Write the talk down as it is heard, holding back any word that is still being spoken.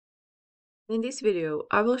In this video,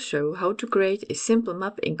 I will show how to create a simple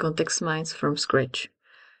map in Contextminds from scratch.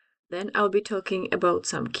 Then I'll be talking about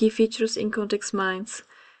some key features in Contextminds.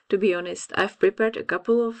 To be honest, I've prepared a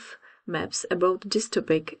couple of maps about this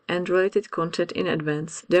topic and related content in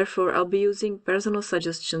advance, therefore I'll be using personal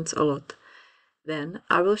suggestions a lot. Then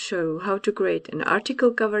I will show how to create an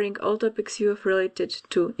article covering all topics you have related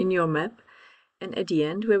to in your map, and at the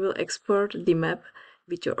end we will export the map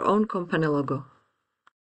with your own company logo.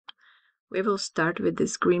 We will start with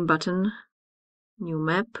this green button, New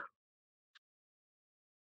Map.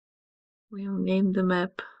 We'll name the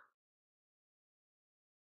map.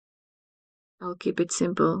 I'll keep it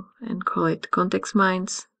simple and call it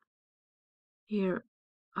Contextminds. Here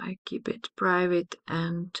I keep it private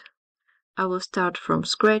and I will start from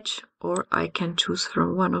scratch, or I can choose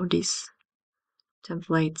from one of these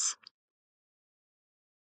templates.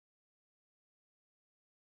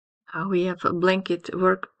 We have a blanket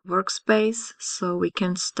workspace, so we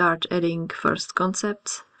can start adding first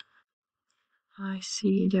concepts. I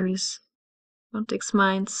see there is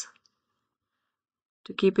Contextminds.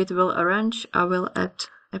 To keep it well arranged, I will add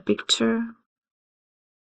a picture.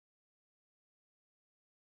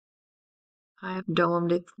 I have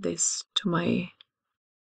downloaded this to my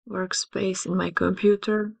workspace in my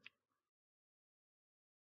computer.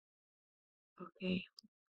 Okay.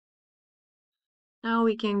 Now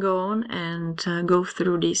we can go on and go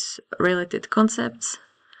through these related concepts.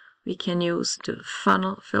 We can use the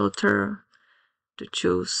funnel filter to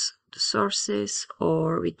choose the sources,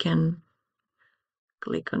 or we can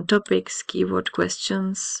click on topics, keyword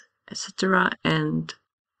questions, etc. and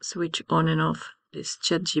switch on and off this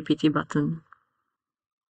ChatGPT button.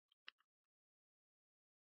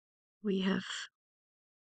 We have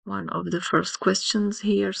one of the first questions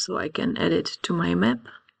here, so I can add it to my map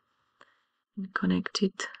and connect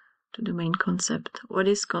it to the main concept. What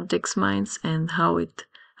is Contextminds and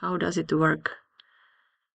how does it work?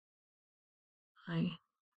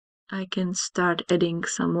 I can start adding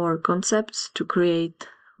some more concepts to create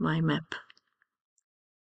my map.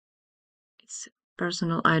 It's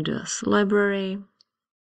personal ideas library.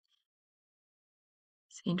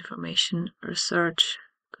 It's information research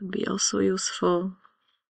could be also useful.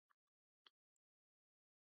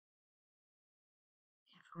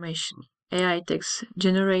 Information AI text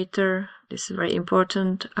generator. This is very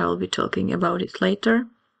important. I will be talking about it later.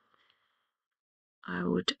 I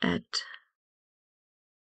would add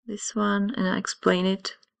this one and I'll explain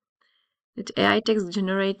it. With AI text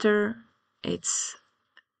generator, it's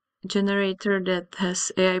a generator that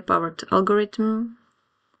has AI-powered algorithm,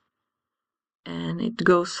 and it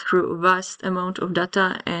goes through a vast amount of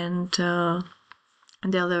data and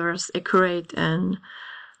delivers accurate and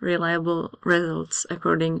reliable results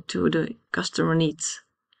according to the customer needs.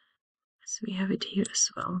 So we have it here as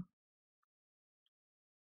well.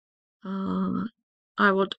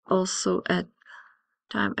 I would also add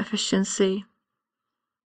time efficiency,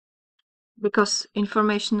 because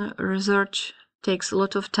information research takes a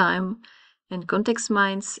lot of time, and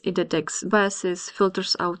Contextminds, it detects biases,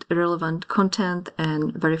 filters out irrelevant content,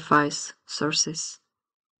 and verifies sources.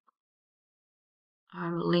 I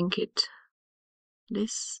will link it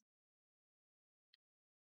this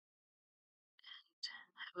and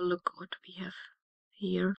have a look what we have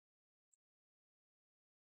here.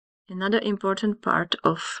 Another important part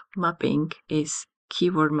of mapping is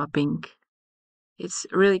keyword mapping. It's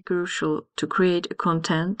really crucial to create a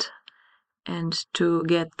content and to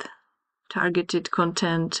get targeted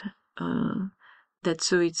content that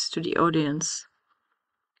suits to the audience.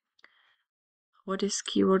 What is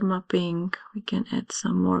keyword mapping? We can add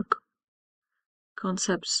some more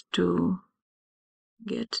concepts to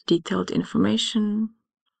get detailed information.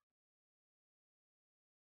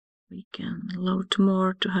 We can load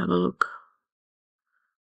more to have a look.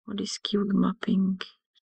 What is keyword mapping?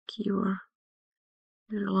 Keyword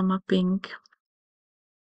mapping.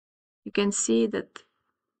 You can see that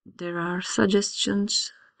there are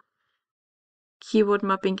suggestions. Keyword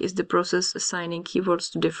mapping is the process assigning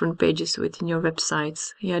keywords to different pages within your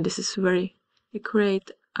websites. Yeah, this is very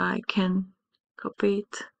accurate. I can copy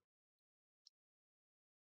it,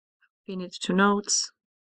 pin it to notes,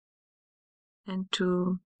 and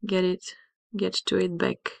to get to it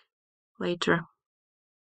back later.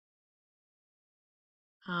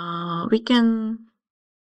 We can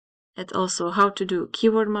add also how to do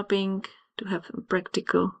keyword mapping to have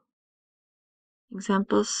practical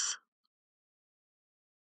examples.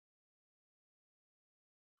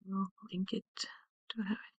 I'll link it to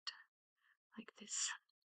have it like this.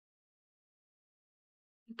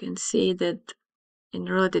 You can see that in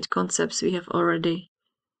related concepts we have already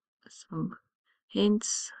some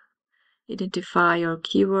hints. identify your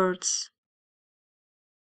keywords,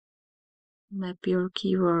 map your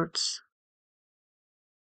keywords,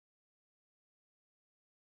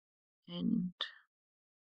 and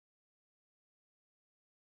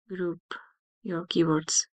group your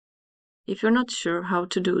keywords. If you're not sure how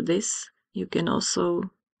to do this, you can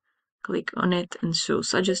also click on it and show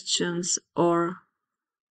suggestions, or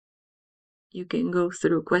you can go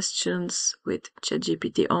through questions with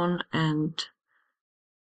ChatGPT on, and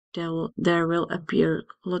there will appear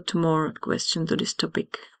a lot more questions to this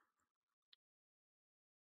topic.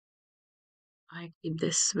 I keep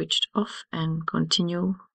this switched off and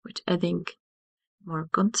continue with adding more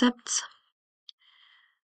concepts.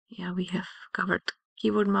 Yeah, we have covered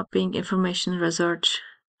keyword mapping, information research,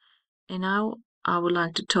 and now I would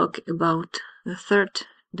like to talk about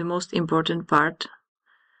the most important part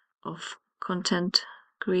of content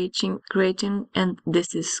creating, and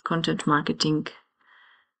this is content marketing.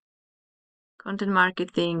 Content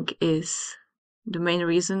marketing is the main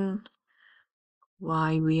reason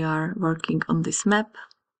why we are working on this map.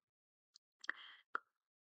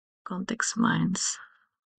 Contextminds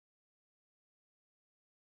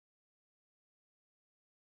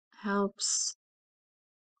helps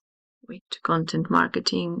with content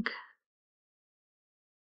marketing.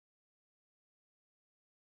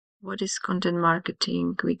 What is content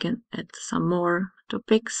marketing? We can add some more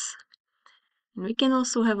topics. And we can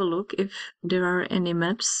also have a look if there are any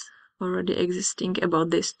maps already existing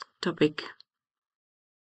about this topic.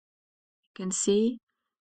 You can see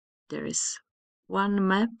there is one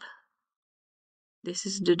map. This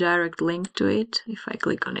is the direct link to it. If I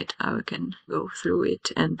click on it, I can go through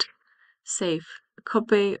it and save a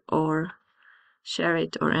copy or share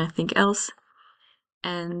it or anything else.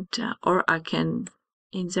 And or I can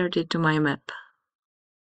insert it to my map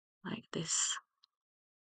like this.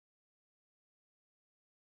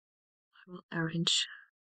 I will arrange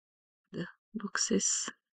the boxes.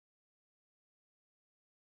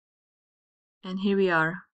 And here we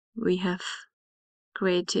are. We have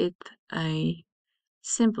created a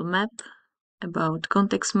simple map about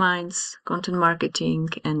Contextminds, content marketing,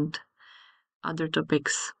 and other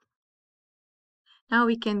topics. Now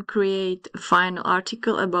we can create a final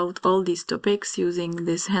article about all these topics using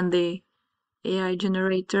this handy AI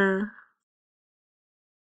generator.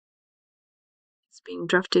 It's being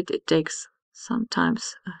drafted. It takes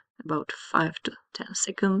sometimes about 5 to 10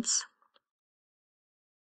 seconds.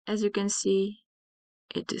 As you can see,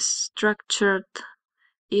 it is structured,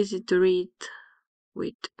 easy to read,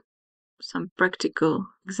 with some practical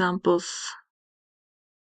examples.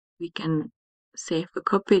 We can save a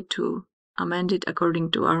copy to amend it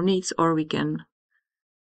according to our needs, or we can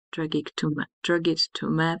drag it to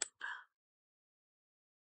map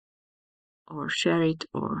or share it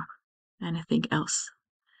or anything else.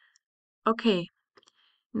 Okay,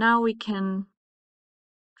 now we can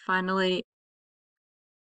finally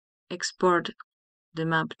export the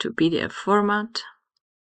map to PDF format.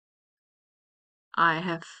 I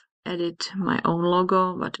have added my own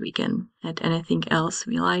logo, but we can add anything else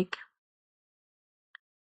we like.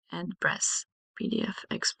 And press PDF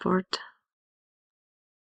export.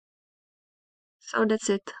 So that's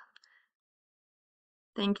it.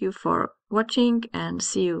 Thank you for watching and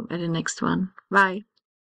see you at the next one. Bye.